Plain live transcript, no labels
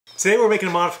Today we're making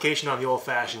a modification on the old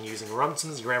fashioned using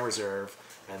Rumson's Grand Reserve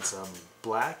and some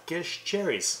blackish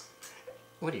cherries.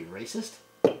 What are you, racist?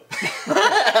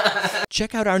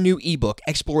 Check out our new ebook,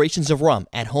 Explorations of Rum,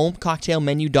 at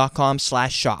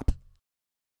homecocktailmenu.com/shop.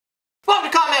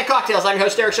 Welcome to Comment Cocktails. I'm your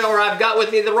host, Derrick Schommer. I've got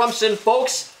with me the Rumson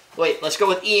folks. Wait, let's go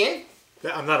with Ian.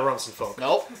 Yeah, I'm not a Rumson folk.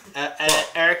 Nope.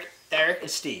 Eric, and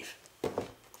Steve.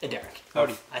 And Derrick.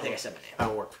 Howdy. I think I said my name. I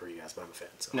don't work for you guys, but I'm a fan.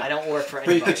 So. No. I don't work for But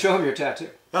anybody. you could show him your tattoo.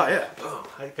 Oh, yeah. Oh,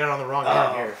 I got it on the wrong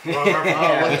arm here. Wrong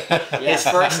arm. His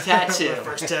first tattoo.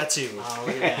 First tattoo. Oh,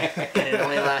 look at that. And it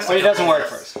only lasts Well, he doesn't work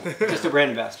first. Just a brand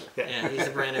ambassador. Yeah, he's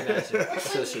the brand ambassador.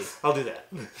 So is he. I'll do that.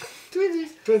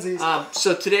 Twinsies.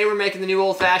 So today we're making the new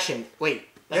old fashioned. Wait,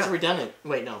 that's redundant.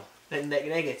 Wait, no.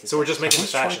 So we're just making a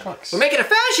fashion. We're making a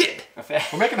fashion!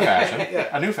 We're making a fashion.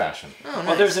 A new fashion. Oh, nice.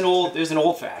 Well, there's an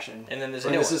old fashioned. And then there's a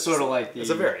and new this one. is sort of like the... It's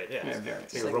a variant, yeah. variant.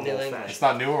 It's like New England. It's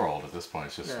not new or old at this point.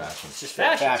 It's just fashion. It's just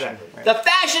fashion. Exactly. Right. The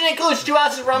fashion includes 2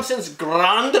 ounces of Rumson's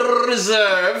Grand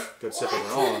Reserve, Good sipping.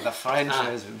 Oh, the fine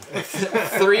size.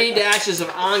 3 dashes of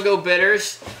Ongo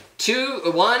bitters,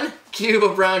 1 cube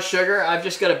of brown sugar. I've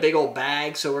just got a big old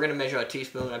bag, so we're going to measure a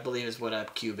teaspoon, I believe is what a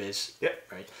cube is. Yep.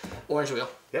 Right. Orange wheel.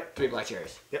 Yep. 3 black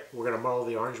cherries. Yep. We're going to muddle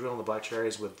the orange wheel and the black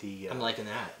cherries with the I'm liking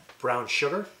that. brown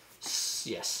sugar.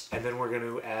 Yes. And then we're going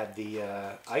to add the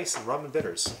ice and rum and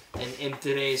bitters. And in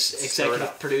today's Stir it executive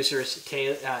up. producers,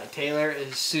 Taylor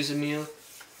is Suzumi.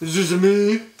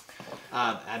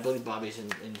 I believe Bobby's in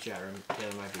the chat room.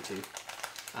 Taylor might be too.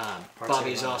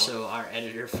 Bobby's also our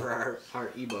editor for our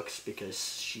ebooks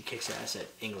because she kicks ass at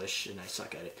English and I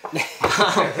suck at it.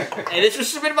 And this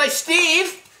was submitted by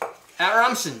Steve at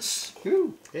Rumson's.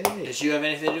 Did you have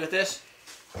anything to do with this?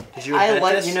 Did you invent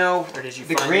this? You know, or did you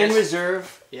the find Grand this?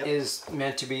 Reserve Yep. is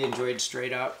meant to be enjoyed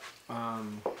straight up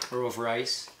or over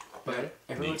ice. But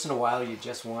every once in a while, you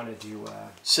just want to do...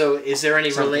 So is there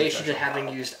any something relation to special. having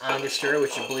used Angostura,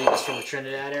 which I believe is from the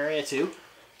Trinidad area too?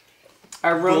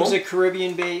 Our rums Boom. are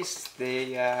Caribbean-based.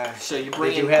 They So you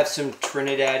bring they do in have some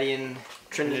Trinidadian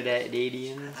I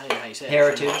don't know how you say it.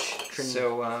 heritage. Trin-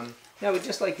 So, yeah, we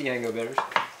just like the Ango bitters.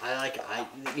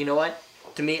 You know what?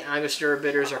 To me, Angostura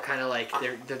bitters are kind of like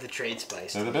they're the trade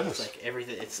spice. They're the bitters.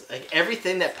 It's like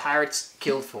everything that pirates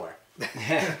killed for,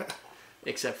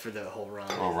 except for the whole rum.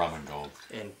 Or rum and gold.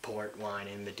 And port, wine,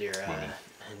 and Madeira, Women.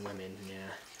 and women, yeah,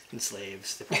 and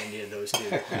slaves. They probably needed those too.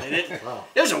 Wow.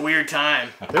 It was a weird time.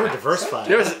 They were diversified.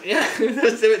 There was,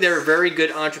 they were very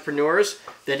good entrepreneurs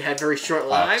that had very short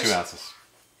lives. 2 ounces.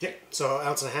 Yeah, so an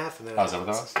ounce and a half and then Oh, is that what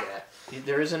that was? Yeah.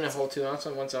 There isn't a whole 2 ounce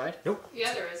on one side. Nope.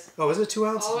 Yeah, there is. Oh, is it 2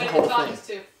 ounce? All the way to whole the top thing. is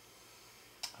 2.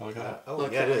 Oh, look at that. Oh,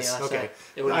 Look yeah, it on the is. outside. Okay.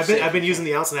 It would've I've saved been it. using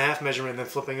the ounce and a half measurement and then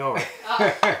flipping over.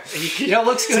 You know,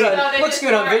 looks good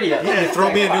on video. Yeah,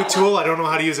 throw me a new tool. I don't know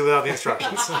how to use it without the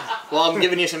instructions. Well, I'm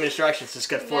giving you some instructions. It's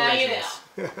got 4 Now you measurements.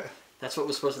 That's what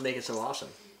was supposed to make it so awesome.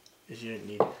 Is you didn't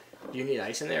need. Do you need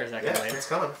ice in there? Or is that Yeah, coming later? it's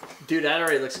coming. Dude, that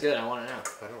already looks good. I want to know.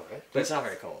 I know, right? But it's not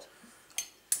very cold.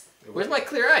 Where's my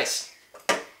clear ice?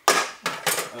 Pain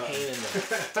in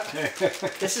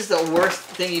the... This is the worst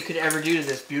thing you could ever do to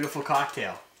this beautiful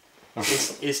cocktail.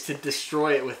 Is to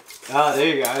destroy it with... Oh, there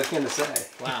you go. I was going to say.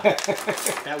 Wow.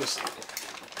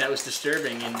 That was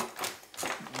disturbing and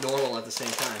normal at the same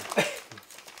time.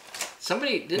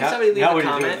 Somebody leave now a what do you do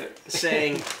comment with it?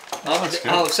 saying, looks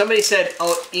good. oh, somebody said,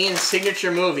 oh, Ian's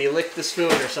signature move, he licked the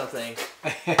spoon or something.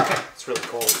 It's really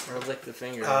cold. Or licked the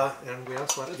finger. And we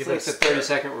also have to It's give like it the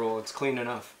 30-second rule. It's clean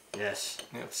enough. Yes,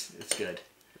 it's good.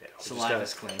 Yeah,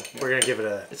 Saliva's clean. we're going to give it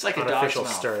a It's like a unofficial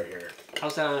dog's mouth. stir here.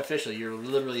 How's that unofficial? You're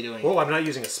literally doing... Well, I'm not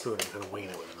using a spoon. I'm going to wing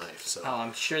it with a knife. So Oh,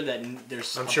 I'm sure that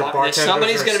there's... I'm sure there's bartenders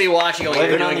somebody's are- going to be watching going, you're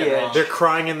Living on doing the it edge. wrong. they're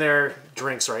crying in their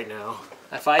drinks right now.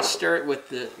 If I stir it with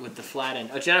the flat end...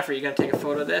 Oh, Jennifer, you going to take a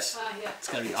photo of this? Yeah. It's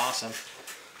going to be awesome.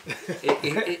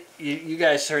 You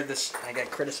guys heard this. I got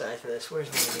criticized for this. Where's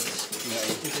one of these?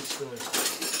 Stupid spoons.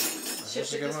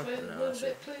 Shift a it good this one? way a No, little it's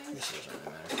bit, please. This doesn't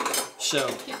matter. So,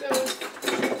 Keep going. do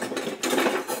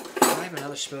I have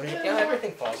another spoon here? Yeah,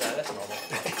 everything falls out. That's normal.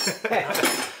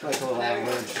 Like a little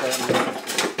avalanche. Wow,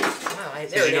 So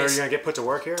there you it know is. you're going to get put to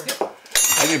work here? I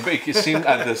mean, but it seems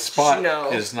the spot No.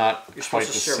 is not You're quite supposed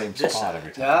the to serve same with this spot side.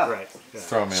 every time. Yeah. Right. Yeah.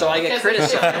 Throw me So off. I get Because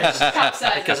it's criticized top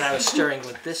side. because I was stirring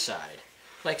with this side.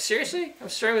 Like, seriously? I'm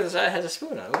stirring with the side that has a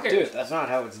spoon on it. Who cares? Dude, that's not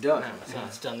how it's done. No, it's not.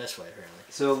 It's done this way, apparently.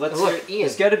 So let's Look, Ian.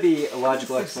 there's got to be a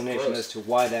logical explanation Gross. as to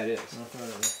why that is.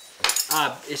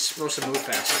 It's supposed to move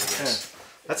faster, I guess.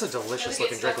 That's a delicious Doesn't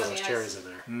looking get drink with stuck on those the cherries in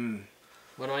there.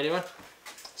 What am I doing?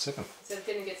 Sipping. So it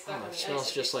didn't get stuck on the It ice. smells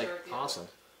if just you like stir it the other awesome.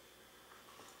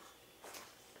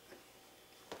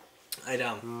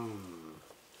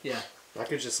 Yeah. I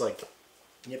could just like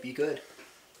Yep, you could.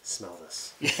 Smell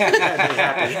this.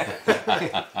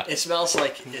 It smells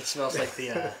like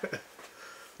the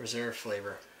reserve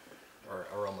flavor or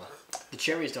aroma. The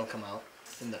cherries don't come out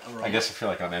in the aroma. I guess if you're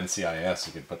like on NCIS,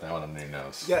 you could put that one under your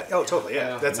nose. Yeah. Oh, totally.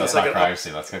 Yeah. That's it's not like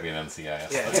privacy. That's gonna be an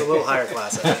NCIS. yeah, it's a little higher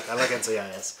class. I think. I like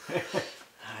NCIS.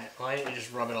 Why don't you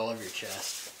just rub it all over your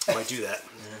chest? Might do that.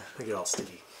 Make it all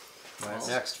sticky. What's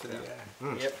next for the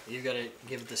Yep, you gotta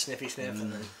give it the sniffy sniff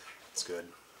and then It's good.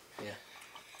 yeah.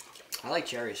 I like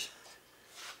cherries.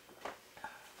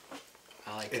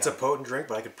 I like. It's a potent drink,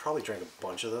 but I could probably drink a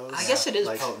bunch of those. I guess it is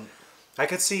Like, potent. I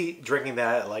could see drinking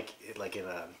that like in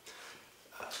a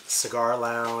cigar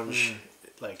lounge,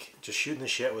 like just shooting the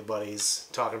shit with buddies,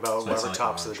 talking about Nice whatever like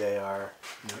tops of orange. the day are,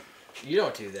 You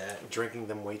don't do that. drinking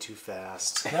them way too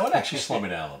fast. That would actually slow me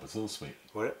down a little bit. It's a little sweet.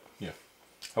 Would it? Yeah.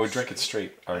 I would drink it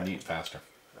straight or neat faster.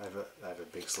 I have a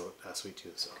big sweet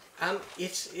tooth, so.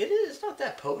 It is not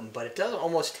that potent, but it does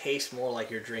almost taste more like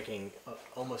you're drinking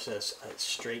almost a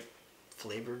straight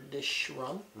flavored-ish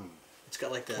rum. It's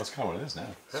got like the. That's kind of what it is now.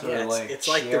 Sort Yeah, of like it's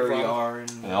like the cherry rum.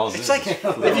 orange. And all it It's is like is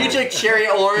if you took cherry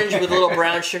orange with a little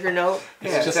brown sugar note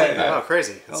it's just like that. Oh,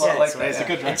 crazy! A lot like amazing. It's a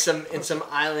good drink. and some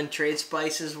island trade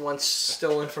spices once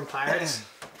stolen from pirates.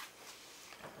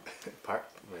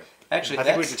 Actually, I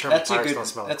think we that's, determined that's a pirates good, don't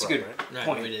smell that's a like good rum, right? No,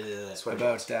 point we did that. That's what it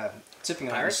about is. sipping on it and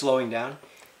Pirates? slowing down.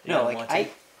 You No, don't like want to?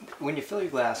 when you fill your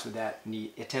glass with that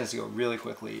neat, it tends to go really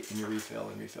quickly and you refill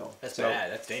and refill. That's so, bad.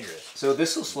 That's dangerous. So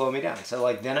this will slow me down. So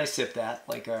like then I sip that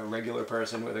like a regular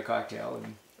person with a cocktail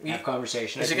and have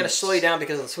conversation. Is it going to slow you down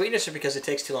because of the sweetness or because it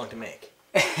takes too long to make?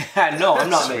 No, I'm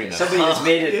not making it. Sweetness. Somebody has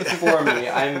made it for me.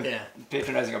 I'm Yeah.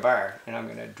 patronizing a bar, and I'm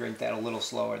going to drink that a little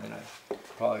slower than I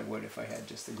probably would if I had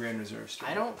just the Grand Reserve straight.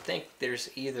 I don't think there's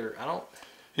either.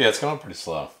 Yeah, it's going pretty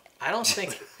slow. I don't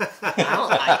think.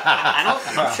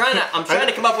 I'm trying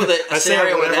to come up with a I say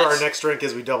scenario where whatever our that's. next drink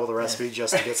is, we double the recipe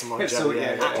just to get some longevity. yeah,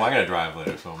 out of yeah. it. Well, I gotta drive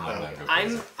later, so I'm not gonna go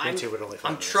crazy. I'm too, but only 5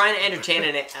 I'm minutes. trying to entertain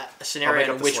a I'll scenario make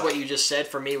in up the which slack. what you just said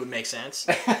for me would make sense,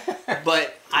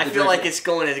 but I feel like it's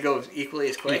going to go equally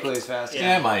as quick. Equally as fast.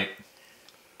 Yeah, I might.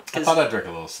 I 'Cause- thought I'd drink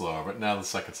a little slower, but now the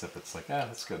second sip, it's like, yeah,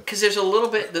 that's good. Because there's a little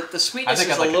bit, the sweetness think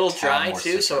is I'd a like a little tad dry more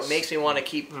too, so it citrus. makes me want to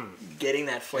keep getting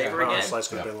that flavor My again. orange slice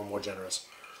could have Yeah. been a little more generous.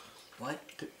 What?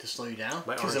 To slow you down?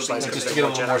 My 'Cause orange it'll slice be could Just have to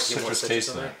been get a little more generous, get citrus taste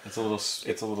in in there. it.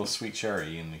 It's a little sweet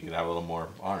cherry, and you could have a little more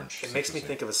orange. It makes me citrusy.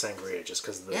 think of a sangria just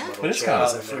because the Yeah. little But it's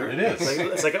cherries kind of in there. it is.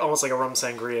 It's like almost like a rum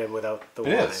sangria without the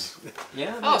It wine. is.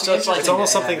 Yeah. Oh, so it's like- It's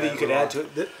almost something that you could add to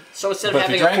it. So instead But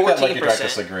of if you having a drank that like you drank a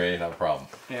 14%, sangria, you'd have a problem.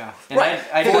 Yeah. And right?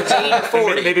 I'd, 14,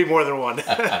 40. Maybe more than one.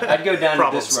 I'd go down to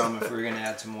Problems. this rum if we were going to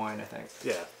add some wine, I think.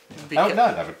 Yeah. I would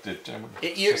not have it.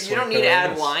 You don't need to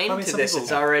add wine I mean, to some this. people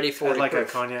It's already 40 Add like a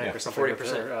proof. cognac Yeah. or something 40%.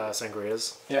 for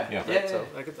sangrias. Yeah. Yeah. Yeah, So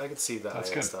I could see that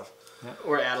That's and good. stuff.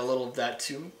 Or add a little of that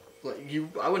too. Like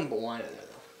I wouldn't put wine in there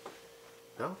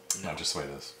though. No? No, just the way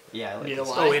it is. Yeah. Like You know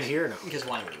this. why? Oh, in here, no. Because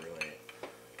wine would ruin it.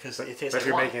 Because But it tastes if like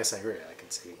you're wine. making a sangria, I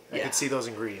could see. I Yeah. could see those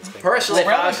ingredients. being Personally, Well,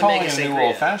 if I rather was than to calling make a it a new sangria,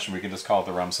 old fashioned, we can just call it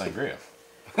the rum sangria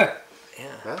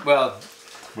yeah. Well,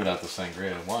 without the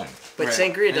sangria wine. But Right.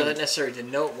 sangria doesn't necessarily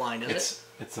denote wine, does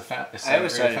It's a I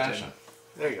always sangria tried it, fashion.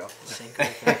 There you go. it?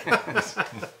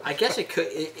 Sangria. I guess it could.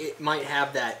 It might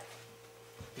have that.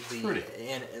 Pretty.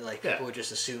 And like Yeah. people would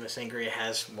just assume a sangria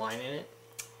has wine in it.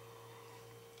 It's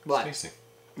But tasty.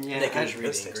 yeah. they can just read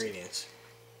that's the tasty. ingredients.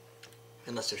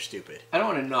 Unless they're stupid. I don't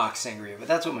want to knock sangria, but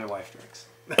that's what my wife drinks.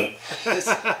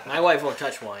 My wife won't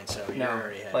touch wine, so you No,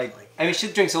 already have like, I mean, she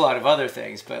drinks a lot of other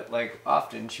things, but like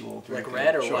often she will drink like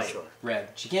red or Sure, white. sure. red.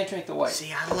 She can't drink the white.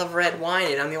 See, I love red wine,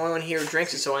 and I'm the only one here who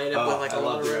drinks it, so I end up Oh, with like I a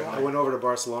lot love of red red wine. I went over to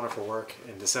Barcelona for work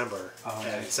in December, Oh,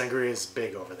 and nice. sangria is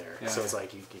big over there. Yeah. So it's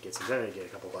like you get some dinner, you get a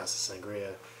couple glasses of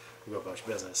sangria, you go about your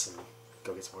business, and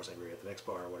go get some more sangria at the next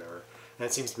bar or whatever. And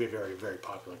it seems to be a very, very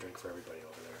popular drink for everybody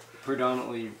over there.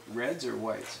 Predominantly reds or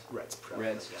whites? Reds,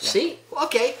 predominantly, Reds. yeah. See?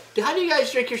 Okay. How do you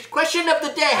guys drink your... Question of the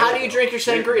day. How do you drink your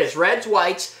sangrias? Reds,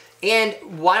 whites, and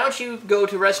why don't you go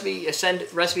to send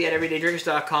recipe at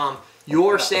everydaydrinkers.com,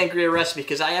 your sangria recipe,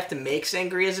 because I have to make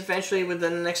sangrias eventually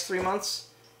within the next 3 months.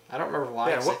 I don't remember why,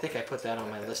 Yeah, 'cause I what- think I put that on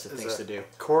my list of As things a to do.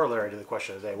 Corollary to the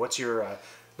question of the day, what's your,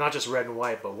 not just red and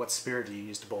white, but what spirit do you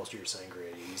use to bolster your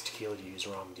sangria? Do you use tequila? Do you use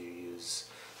rum? Do you use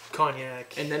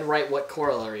cognac? And then write what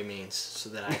corollary means so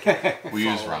that I can... We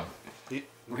use Follow rum.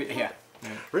 Yeah.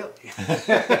 Really?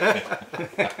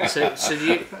 So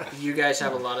do you guys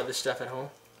have a lot of this stuff at home?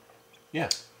 Yeah.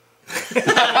 That's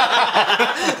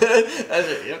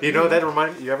it. Yep. You know that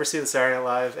remind you ever see the Saturday Night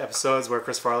Live episodes where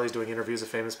Chris Farley's doing interviews of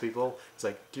famous people? It's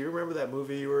like, do you remember that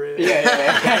movie you were in? Yeah.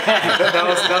 that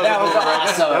was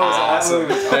awesome. That was awesome.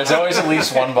 There's always at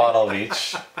least one bottle of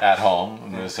each at home,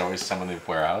 and there's always some in the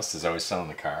warehouse. There's always some in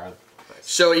the car.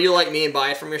 So are you like me and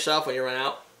buy it from yourself when you run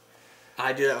out?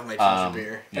 I do that with my ginger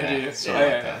beer. Yeah, So,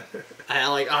 like that. I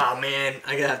like, oh man,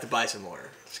 I'm gonna have to buy some more.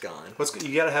 It's gone.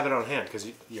 You got to have it on hand because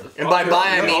you're. And by buy,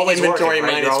 I mean always inventory working,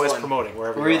 right? minus You're always one. promoting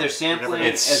wherever. We're you either are. sampling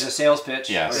It's- as a sales pitch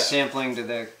Yes. or Yeah. sampling to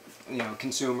the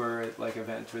consumer at like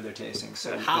event where they're tasting.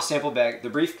 So How- the sample bag,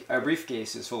 our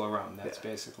briefcase is full of rum. That's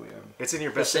basically It's in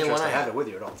your best same interest one to I have have. it with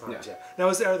you at all times. Yeah. Yeah. Now,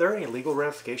 are there any legal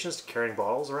ramifications to carrying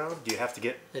bottles around? Do you have to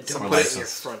get? Don't some put it in your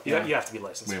licensed. front. You have to be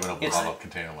licensed. We have an open It's- bottle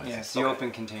container license. yeah, it's the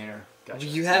open container. Gotcha.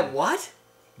 You have what?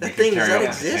 We That can thing, does carry that open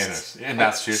exist? containers. In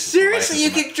Massachusetts. Seriously, you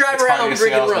license. could drive It's part of around your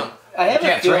drinking sales- rum. I have You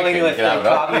a can't drink feeling it, that you if can have they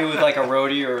it caught me with like a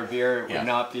roadie or a beer, it Yeah. would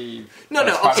not be. No,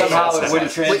 It's no, part of okay. the Somehow process. it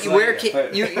wouldn't translate. Wait, where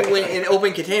but- you when in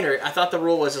open container? I thought the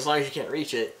rule was as long as you can't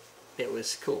reach it, it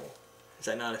was cool. Is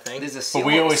that not a thing? There's a But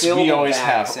we always sealable bag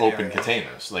have scenario. open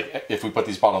containers. Like if we put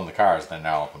these bottles in the cars, they're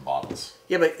now open bottles.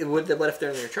 Yeah, but what if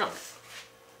they're in your trunk?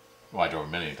 Well, I drove a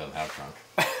Mini. It doesn't have trunk.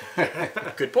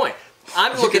 Good point.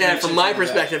 I'm looking could at it reach from into my that.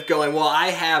 perspective, going, well,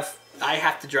 I have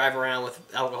to drive around with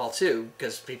alcohol too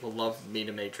because people love me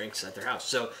to make drinks at their house.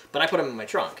 So, but I put them in my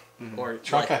trunk or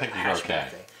Trunk, like I think a you're hatchback okay.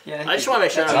 thing. Yeah, I just want to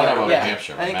make sure. I don't know about Yeah, New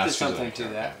Hampshire. I think there's Massachusetts, something to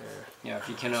okay. that. Yeah, if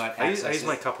you cannot I use access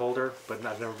my it. cup holder, but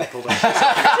I've never been pulled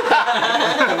out.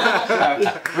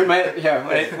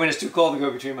 When it's too cold to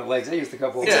go between my legs, I use the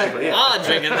cup holder. Exactly, yeah. I'm not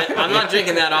drinking that. I'm not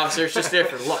drinking that, officer. It's just there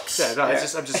for looks. Yeah, no, Yeah.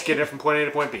 I'm just getting it from point A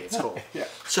to point B. It's cool.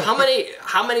 So how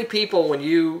many people when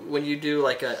you do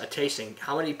like a tasting,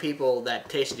 how many people that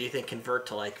taste it do you think convert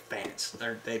to like fans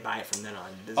or they buy it from then on?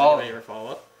 Does anybody ever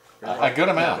follow up? A good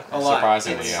amount, A lot.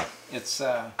 surprisingly. It's, Yeah. It's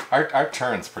Our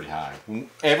turn's pretty high.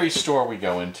 Every store we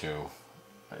go into,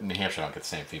 in New Hampshire, I don't get the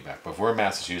same feedback. But if we're in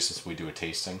Massachusetts, we do a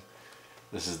tasting.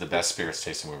 This is the best spirits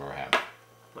tasting we've ever had.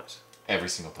 Nice. Every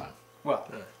single time. well,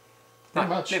 Pretty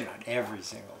much. maybe not every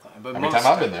single time, but Every most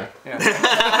time I've been there.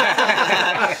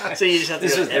 So you just have to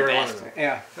This do is it the every one best. of them.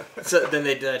 Yeah. So then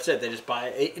that's it. They just buy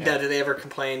it. Now, do they ever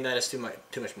complain that it's too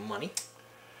much money?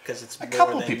 Because it's A more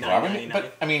couple than people are. $9.99?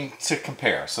 But I mean, to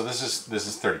compare, so this is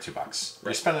 $32. You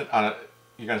Right. spend it on it.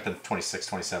 You're gonna spend 26,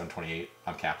 27, 28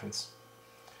 on captains.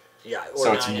 Yeah. Or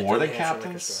So it's 9 at more the than New Hampshire liquor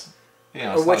captains. store. You know,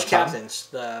 Or it's not which a ton. captains?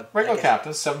 The Regular I guess-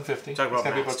 captains, $7.50. Talk about It's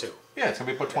gonna be max, about too. Yeah, it's gonna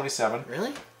be about 27,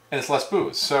 Really? and it's less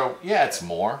booze. So yeah, it's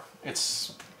more.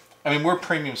 It's. I mean, we're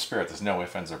premium spirit. There's no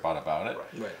ifs, ands, or buts about it.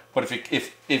 Right. But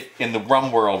if in the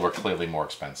rum world, we're clearly more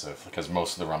expensive because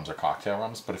most of the rums are cocktail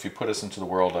rums. But if you put us into the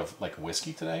world of like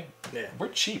whiskey today, Yeah. we're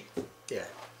cheap. Yeah.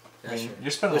 I mean, you're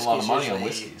spending a lot of Whiskey's money on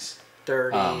usually whiskeys.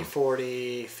 30,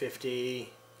 40,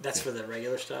 50. That's for the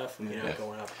regular stuff. You know, Yeah.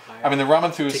 going up higher. I mean, the rum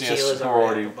enthusiasts Tequila's who are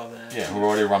already already, above that. who are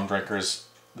already rum drinkers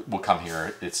will come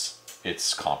here.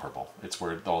 It's comparable. It's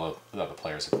where all the other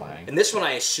players are playing. And this one,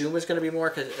 I assume, is going to be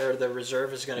more, or the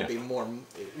reserve is going to Yeah. be more.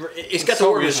 It's got the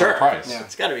still word reasonable reserve. price. Yeah.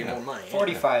 It's got to be more money. yeah.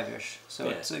 45-ish, so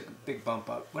Yeah. it's a big bump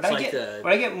up. What It's I like get,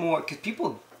 what I get more, because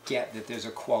people get that there's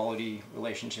a quality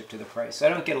relationship to the price. So I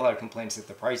don't get a lot of complaints that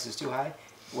the price is too high.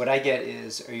 What I get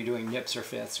is, are you doing nips or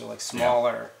fifths or like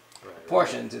smaller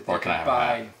portions that they Or can I can have a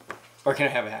buy? hat? Or can I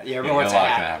have a hat? Yeah, Yeah, everyone wants a a lot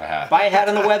hat. can have a hat. Buy a hat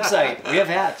on the website. We have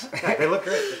hats. They look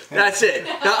great. That's it.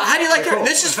 Now, how do you like your?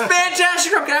 This is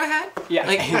fantastic. Can I have a hat? Yeah,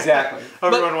 Like- exactly.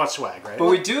 Everyone wants swag, right? But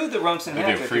we do the Rumson We hat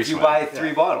do trick. free If you swag. buy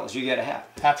 3 bottles, you get a hat.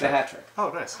 Hat It's a trick. hat trick. Oh,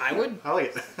 nice. I would. I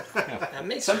like it. That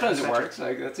makes Sometimes sense. it works.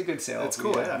 Like, that's a good sale. That's if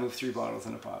cool, we, yeah. Move 3 bottles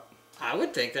in a pot. I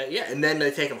would think that, yeah. And then they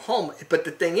take them home. But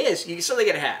the thing is, so they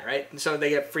get a hat, right? And so they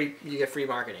get free. You get free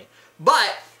marketing.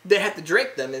 But they have to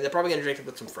drink them, and they're probably going to drink them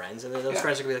with some friends, and then those Yeah.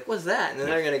 friends are going to be like, "What's that?" And then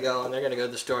they're going to go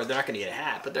to the store. They're not going to get a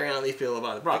hat, but they're going to at least be able to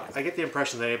buy the product. I get the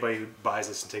impression that anybody who buys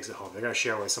this and takes it home, they're going to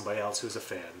share it with somebody else who's a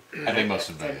fan. I think most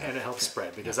of them. And it helps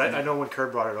spread. Because I know when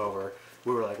Kurt brought it over,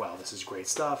 we were like, wow, this is great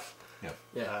stuff. Yeah.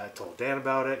 Yeah. I told Dan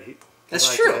about it. He That's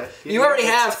liked true. it. You already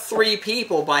have 3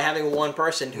 people by having one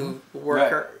person who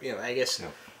work. Right. You know, I guess Yeah.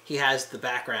 he has the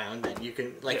background that you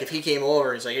can. Like, Yeah. if he came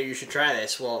over, he's like, "Hey, you should try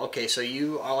this." Well, okay, so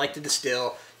you are like to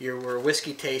distill. You were a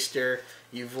whiskey taster.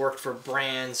 You've worked for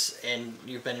brands, and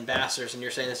you've been ambassadors, and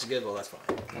you're saying this is good. Well, that's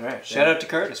fine. All right. Shout out to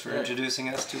Curtis for introducing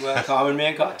us to Common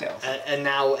Man cocktails. And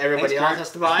now everybody Thanks, else Kurt. has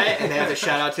to buy it, and they have to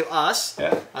shout out to us.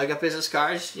 Yeah. I got business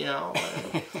cards, you know.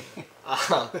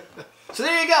 So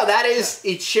there you go. That is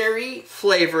a cherry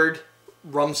flavored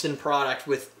Rumson product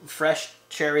with fresh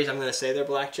cherries. I'm going to say they're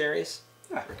black cherries.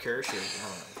 or Kirsch, or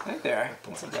I Right there.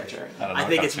 That's a Black Cherry. don't know. I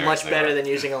think it's much better than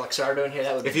using a Luxardo in here.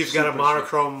 That would. If be you've got a super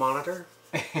monochrome monitor,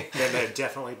 then they're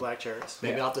definitely Black Cherries. sweet.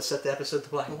 Maybe I'll have to set the episode to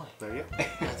black and white. There you go.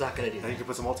 That's not gonna do And that. you can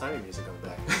put some old-timey music on the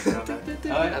back. You know that? Oh,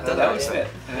 yeah, I've done that would yeah. fit.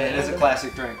 And it is a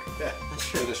classic drink Yeah.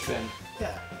 for the spin.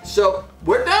 Yeah. So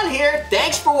we're done here.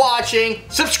 Thanks for watching.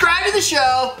 Subscribe to the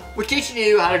show. We're teaching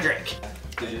you how to drink.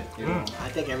 Did you? I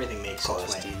think everything makes Oh,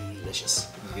 sense. it's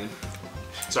delicious. Good.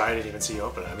 Sorry, I didn't even see you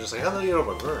open it. I'm just like, how the hell you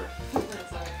open it?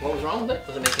 What was wrong with it?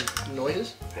 Was it making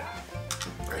noises? Yeah.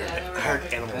 Yeah, I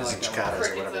heard animals I like and that cicadas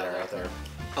or one. whatever they're out there.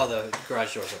 Oh, the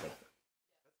garage door's open.